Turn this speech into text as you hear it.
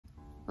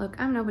Look,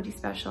 I'm nobody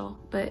special,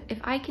 but if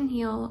I can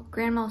heal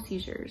grand mal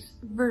seizures,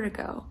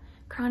 vertigo,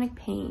 chronic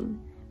pain,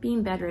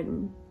 being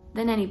bedridden,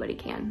 then anybody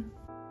can.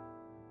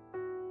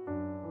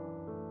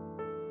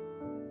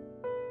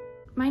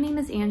 My name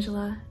is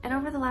Angela, and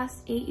over the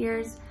last 8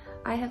 years,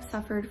 I have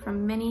suffered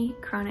from many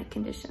chronic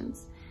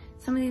conditions.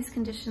 Some of these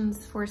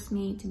conditions forced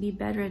me to be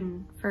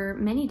bedridden for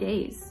many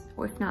days,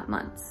 or if not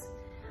months.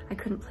 I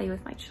couldn't play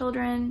with my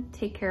children,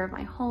 take care of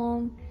my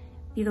home,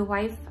 be the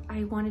wife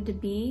I wanted to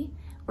be,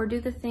 or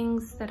do the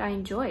things that I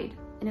enjoyed.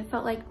 And it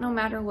felt like no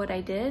matter what I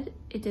did,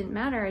 it didn't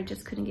matter, I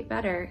just couldn't get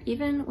better.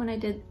 Even when I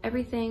did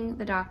everything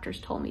the doctors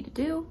told me to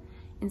do,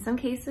 in some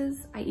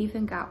cases, I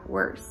even got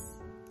worse.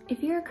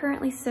 If you are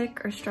currently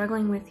sick or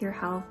struggling with your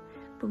health,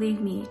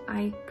 believe me,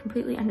 I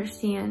completely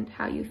understand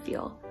how you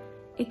feel.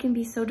 It can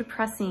be so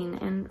depressing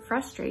and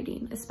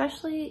frustrating,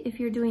 especially if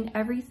you're doing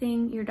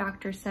everything your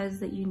doctor says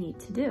that you need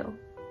to do.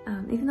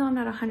 Even though I'm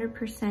not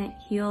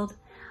 100% healed,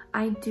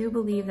 I do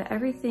believe that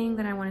everything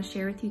that I want to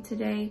share with you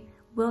today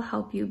will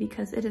help you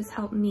because it has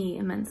helped me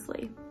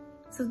immensely.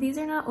 So these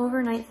are not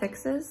overnight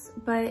fixes,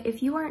 but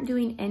if you aren't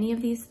doing any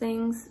of these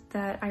things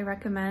that I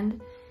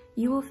recommend,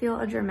 you will feel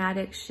a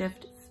dramatic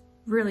shift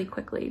really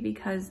quickly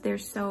because they're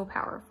so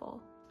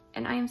powerful.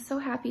 And I am so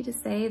happy to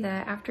say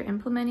that after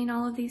implementing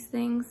all of these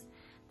things,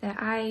 that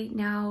I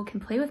now can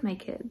play with my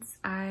kids.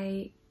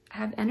 I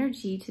have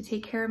energy to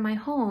take care of my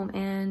home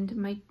and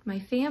my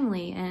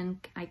family, and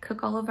I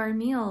cook all of our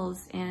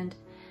meals, and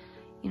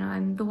you know,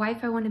 I'm the wife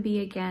I want to be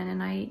again,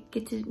 and I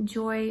get to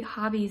enjoy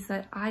hobbies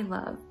that I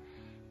love.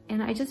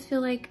 And I just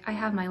feel like I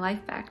have my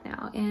life back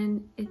now,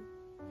 and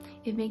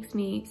it makes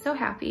me so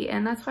happy.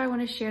 And that's why I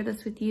want to share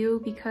this with you,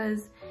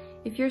 because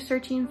if you're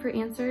searching for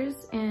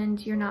answers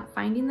and you're not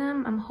finding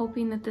them, I'm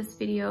hoping that this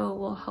video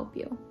will help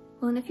you.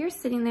 Well, and if you're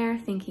sitting there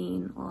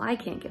thinking, well, I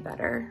can't get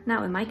better,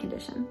 not with my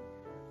condition,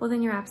 well,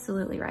 then you're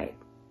absolutely right.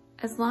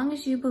 As long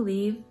as you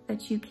believe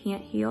that you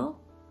can't heal,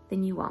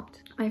 then you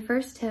won't. My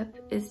first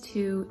tip is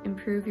to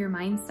improve your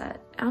mindset.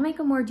 I'll make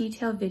a more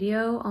detailed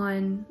video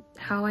on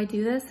how I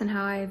do this and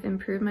how I've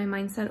improved my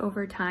mindset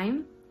over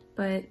time,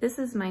 but this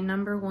is my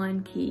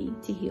 #1 key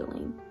to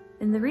healing.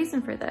 And the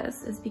reason for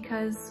this is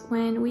because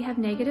when we have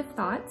negative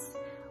thoughts,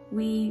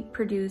 we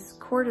produce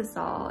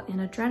cortisol and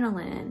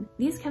adrenaline.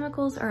 These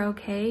chemicals are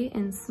okay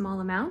in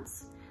small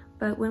amounts,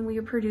 but when we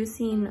are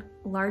producing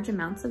large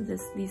amounts of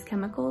these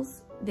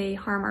chemicals, they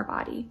harm our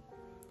body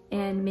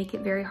and make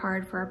it very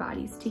hard for our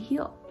bodies to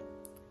heal.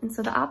 And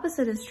so the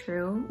opposite is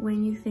true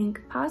when you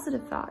think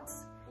positive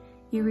thoughts.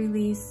 You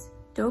release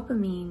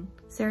dopamine,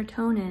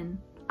 serotonin,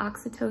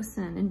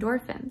 oxytocin,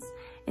 endorphins,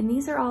 and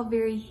these are all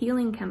very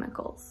healing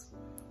chemicals.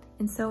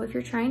 And so if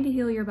you're trying to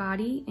heal your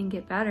body and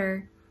get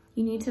better,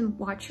 you need to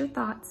watch your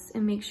thoughts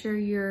and make sure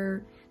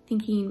you're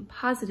thinking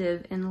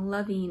positive and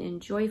loving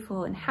and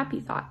joyful and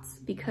happy thoughts,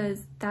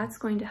 because that's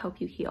going to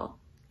help you heal.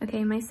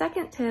 Okay, my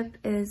second tip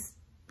is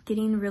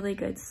getting really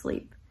good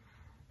sleep.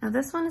 Now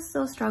this one is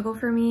still a struggle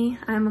for me.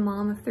 I'm a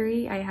mom of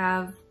 3. I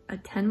have a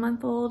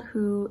 10-month-old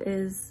who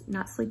is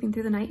not sleeping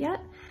through the night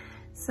yet.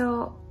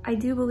 So I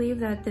do believe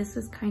that this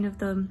is kind of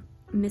the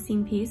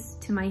missing piece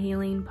to my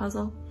healing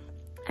puzzle.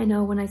 I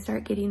know when I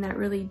start getting that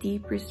really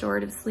deep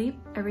restorative sleep,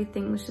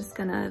 everything was just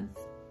gonna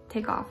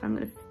take off. I'm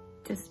gonna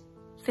just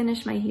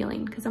finish my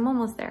healing because I'm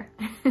almost there.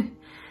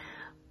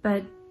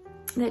 But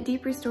that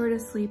deep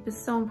restorative sleep is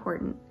so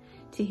important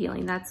to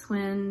healing. That's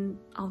when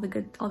all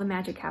the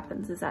magic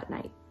happens, is at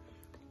night.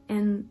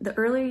 And the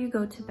earlier you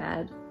go to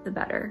bed, the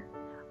better.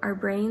 Our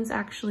brains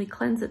actually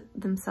cleanse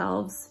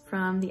themselves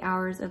from the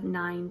hours of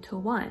 9 to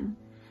 1.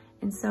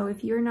 And so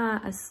if you're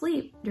not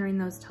asleep during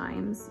those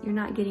times, you're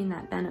not getting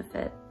that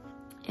benefit.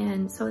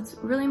 And so it's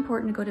really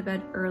important to go to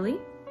bed early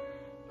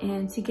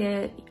and to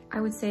get,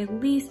 I would say, at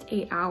least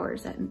 8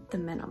 hours at the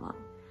minimum.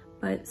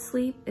 But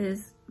sleep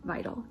is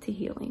vital to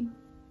healing.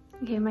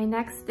 Okay, my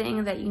next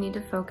thing that you need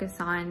to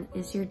focus on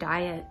is your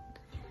diet.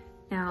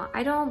 Now,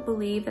 I don't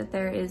believe that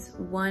there is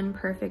one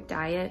perfect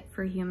diet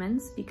for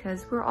humans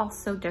because we're all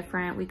so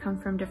different. We come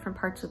from different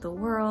parts of the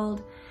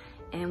world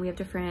and we have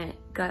different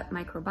gut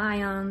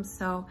microbiomes.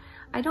 So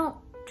I don't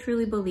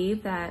truly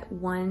believe that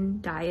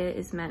one diet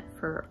is meant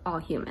for all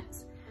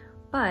humans.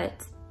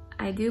 But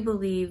I do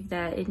believe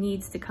that it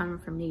needs to come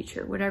from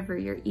nature. Whatever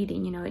you're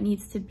eating, you know, it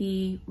needs to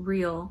be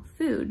real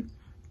food.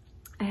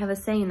 I have a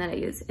saying that I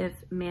use: if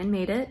man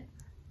made it,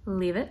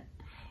 leave it.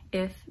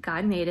 If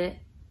God made it,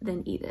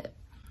 then eat it.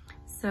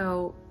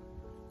 So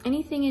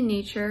anything in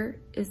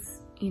nature is,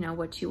 you know,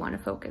 what you want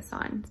to focus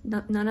on.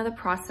 None of the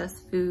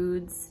processed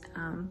foods.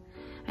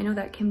 I know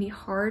that can be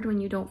hard when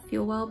you don't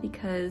feel well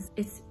because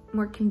it's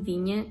more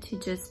convenient to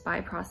just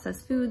buy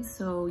processed foods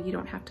so you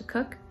don't have to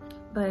cook.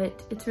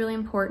 But it's really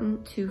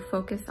important to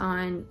focus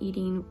on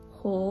eating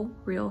whole,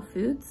 real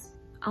foods.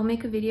 I'll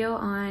make a video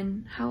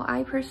on how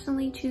I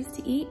personally choose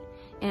to eat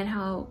and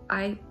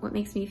what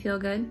makes me feel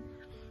good.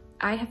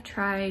 I have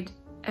tried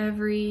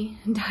every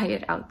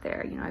diet out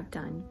there. You know, I've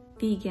done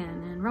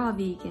vegan and raw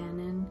vegan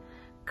and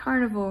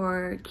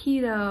carnivore,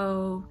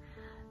 keto,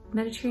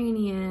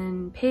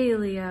 Mediterranean,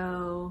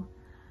 paleo,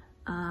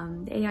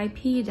 the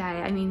AIP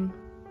diet. I mean,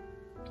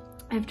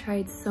 I've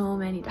tried so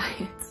many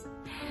diets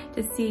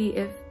to see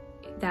if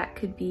that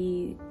could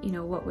be, you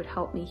know, what would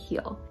help me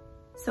heal.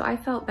 So I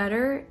felt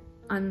better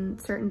on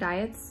certain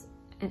diets,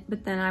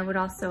 but then I would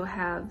also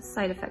have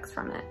side effects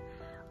from it.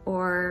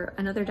 Or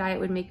another diet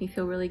would make me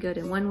feel really good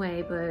in one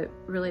way, but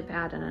really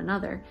bad in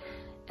another.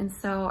 And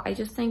so I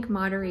just think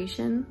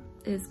moderation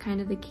is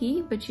kind of the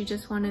key, but you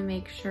just want to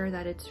make sure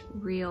that it's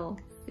real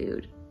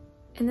food.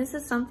 And this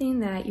is something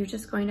that you're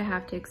just going to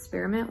have to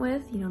experiment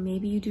with. You know,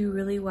 maybe you do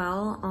really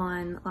well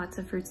on lots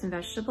of fruits and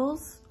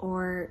vegetables,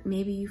 or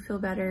maybe you feel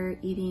better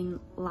eating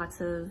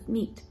lots of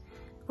meat.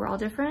 We're all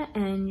different,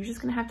 and you're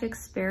just gonna have to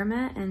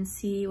experiment and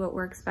see what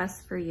works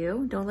best for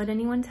you. Don't let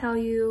anyone tell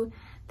you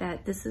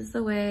that this is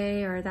the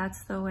way or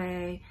that's the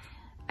way.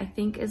 I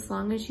think as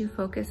long as you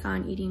focus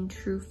on eating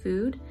true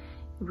food,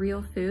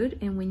 real food,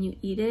 and when you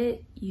eat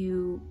it,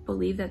 you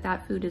believe that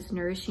that food is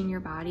nourishing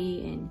your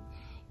body, and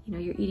you know,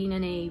 you're eating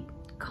in a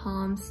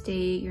calm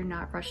state, you're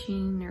not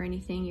rushing or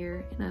anything,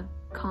 you're in a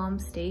calm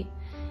state,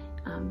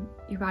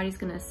 your body's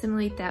gonna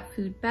assimilate that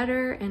food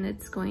better, and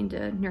it's going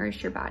to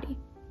nourish your body.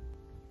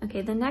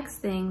 Okay, the next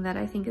thing that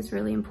I think is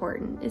really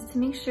important is to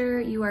make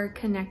sure you are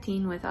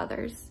connecting with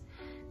others.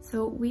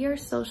 So we are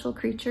social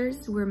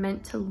creatures. We're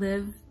meant to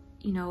live,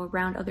 you know,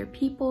 around other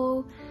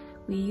people.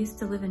 We used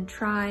to live in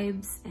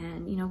tribes,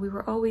 and, you know, we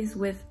were always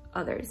with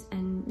others.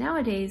 And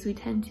nowadays we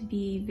tend to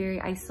be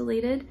very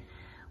isolated.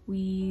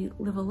 We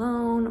live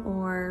alone,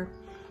 or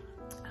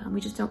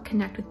we just don't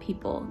connect with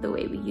people the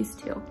way we used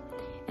to.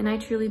 And I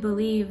truly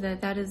believe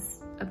that that is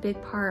a big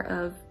part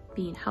of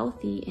being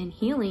healthy and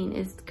healing,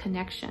 is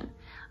connection.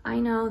 I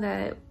know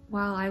that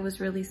while I was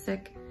really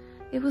sick,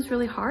 it was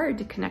really hard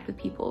to connect with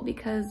people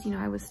because, you know,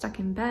 I was stuck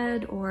in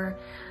bed, or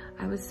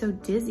I was so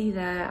dizzy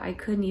that I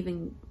couldn't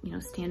even, you know,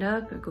 stand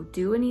up or go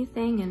do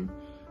anything. And,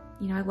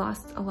 you know, I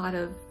lost a lot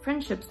of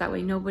friendships that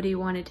way. Nobody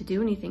wanted to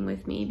do anything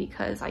with me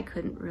because I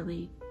couldn't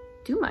really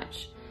do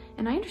much.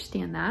 And I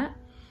understand that.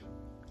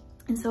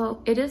 And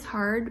so it is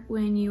hard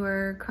when you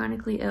are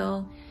chronically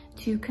ill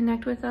to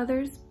connect with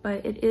others,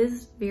 but it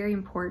is very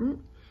important.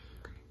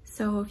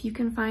 So if you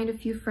can find a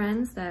few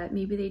friends that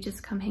maybe they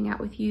just come hang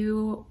out with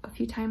you a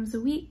few times a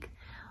week,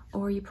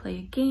 or you play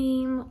a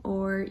game,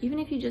 or even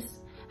if you just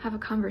have a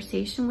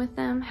conversation with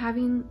them,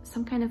 having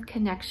some kind of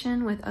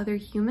connection with other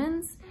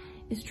humans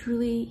is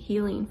truly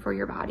healing for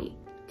your body.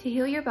 To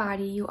heal your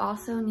body, you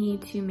also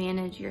need to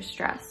manage your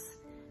stress.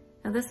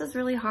 Now, this is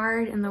really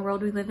hard in the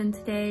world we live in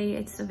today.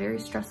 It's a very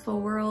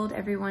stressful world.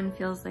 Everyone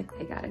feels like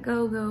they gotta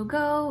go, go,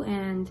 go,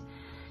 and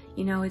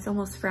you know, it's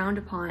almost frowned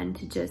upon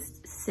to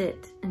just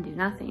sit and do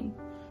nothing.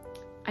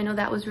 I know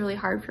that was really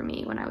hard for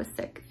me when I was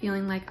sick,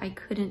 feeling like I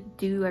couldn't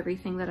do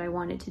everything that I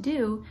wanted to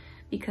do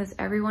because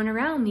everyone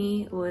around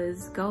me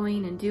was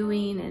going and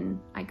doing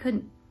and I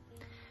couldn't.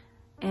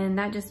 And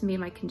that just made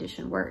my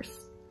condition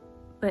worse.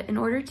 But in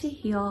order to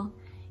heal,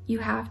 you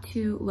have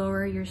to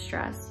lower your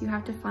stress. You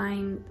have to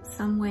find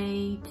some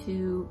way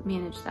to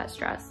manage that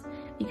stress,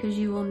 because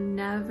you will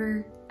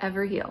never,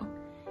 ever heal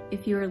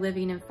if you are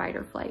living in fight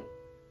or flight.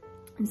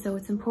 And so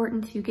it's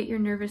important to get your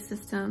nervous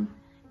system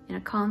in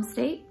a calm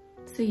state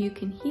so you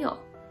can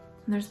heal.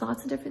 And there's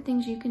lots of different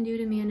things you can do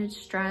to manage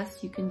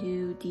stress. You can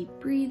do deep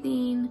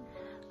breathing,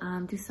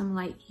 do some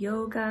light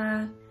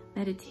yoga,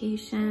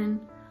 meditation,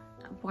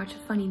 watch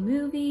a funny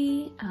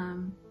movie,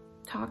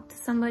 talk to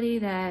somebody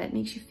that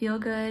makes you feel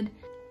good.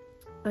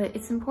 But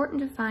it's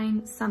important to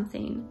find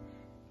something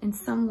in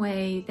some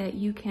way that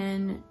you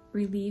can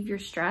relieve your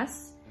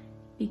stress,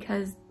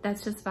 because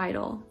that's just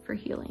vital for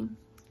healing.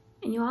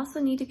 And you also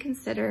need to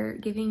consider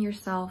giving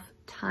yourself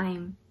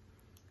time.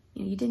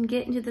 You know, you didn't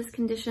get into this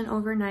condition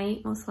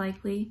overnight, most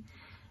likely.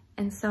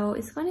 And so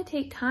it's going to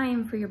take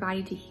time for your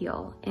body to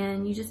heal.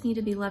 And you just need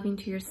to be loving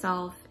to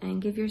yourself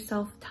and give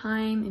yourself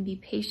time and be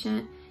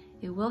patient.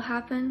 It will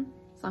happen.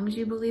 As long as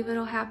you believe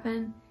it'll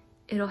happen,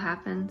 it'll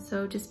happen.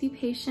 So just be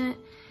patient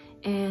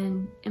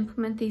and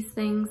implement these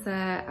things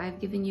that I've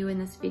given you in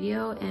this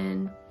video.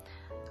 And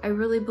I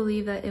really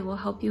believe that it will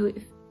help you,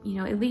 if, you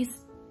know, at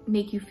least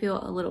make you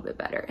feel a little bit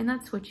better. And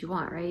that's what you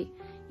want, right?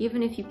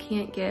 Even if you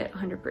can't get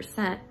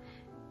 100%,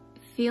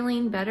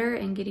 feeling better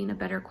and getting a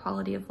better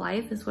quality of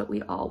life is what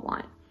we all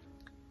want.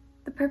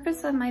 The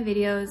purpose of my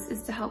videos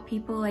is to help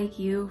people like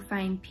you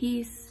find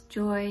peace,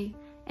 joy,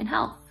 and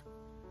health.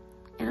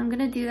 And I'm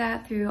gonna do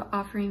that through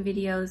offering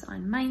videos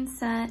on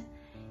mindset,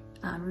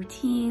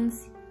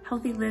 routines,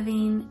 healthy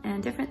living,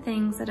 and different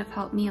things that have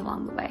helped me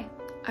along the way.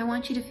 I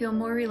want you to feel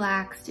more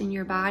relaxed in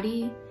your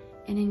body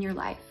and in your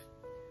life.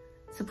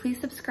 So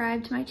please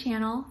subscribe to my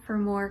channel for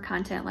more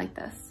content like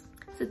this.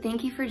 So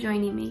thank you for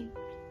joining me.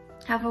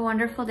 Have a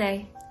wonderful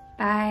day.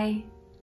 Bye.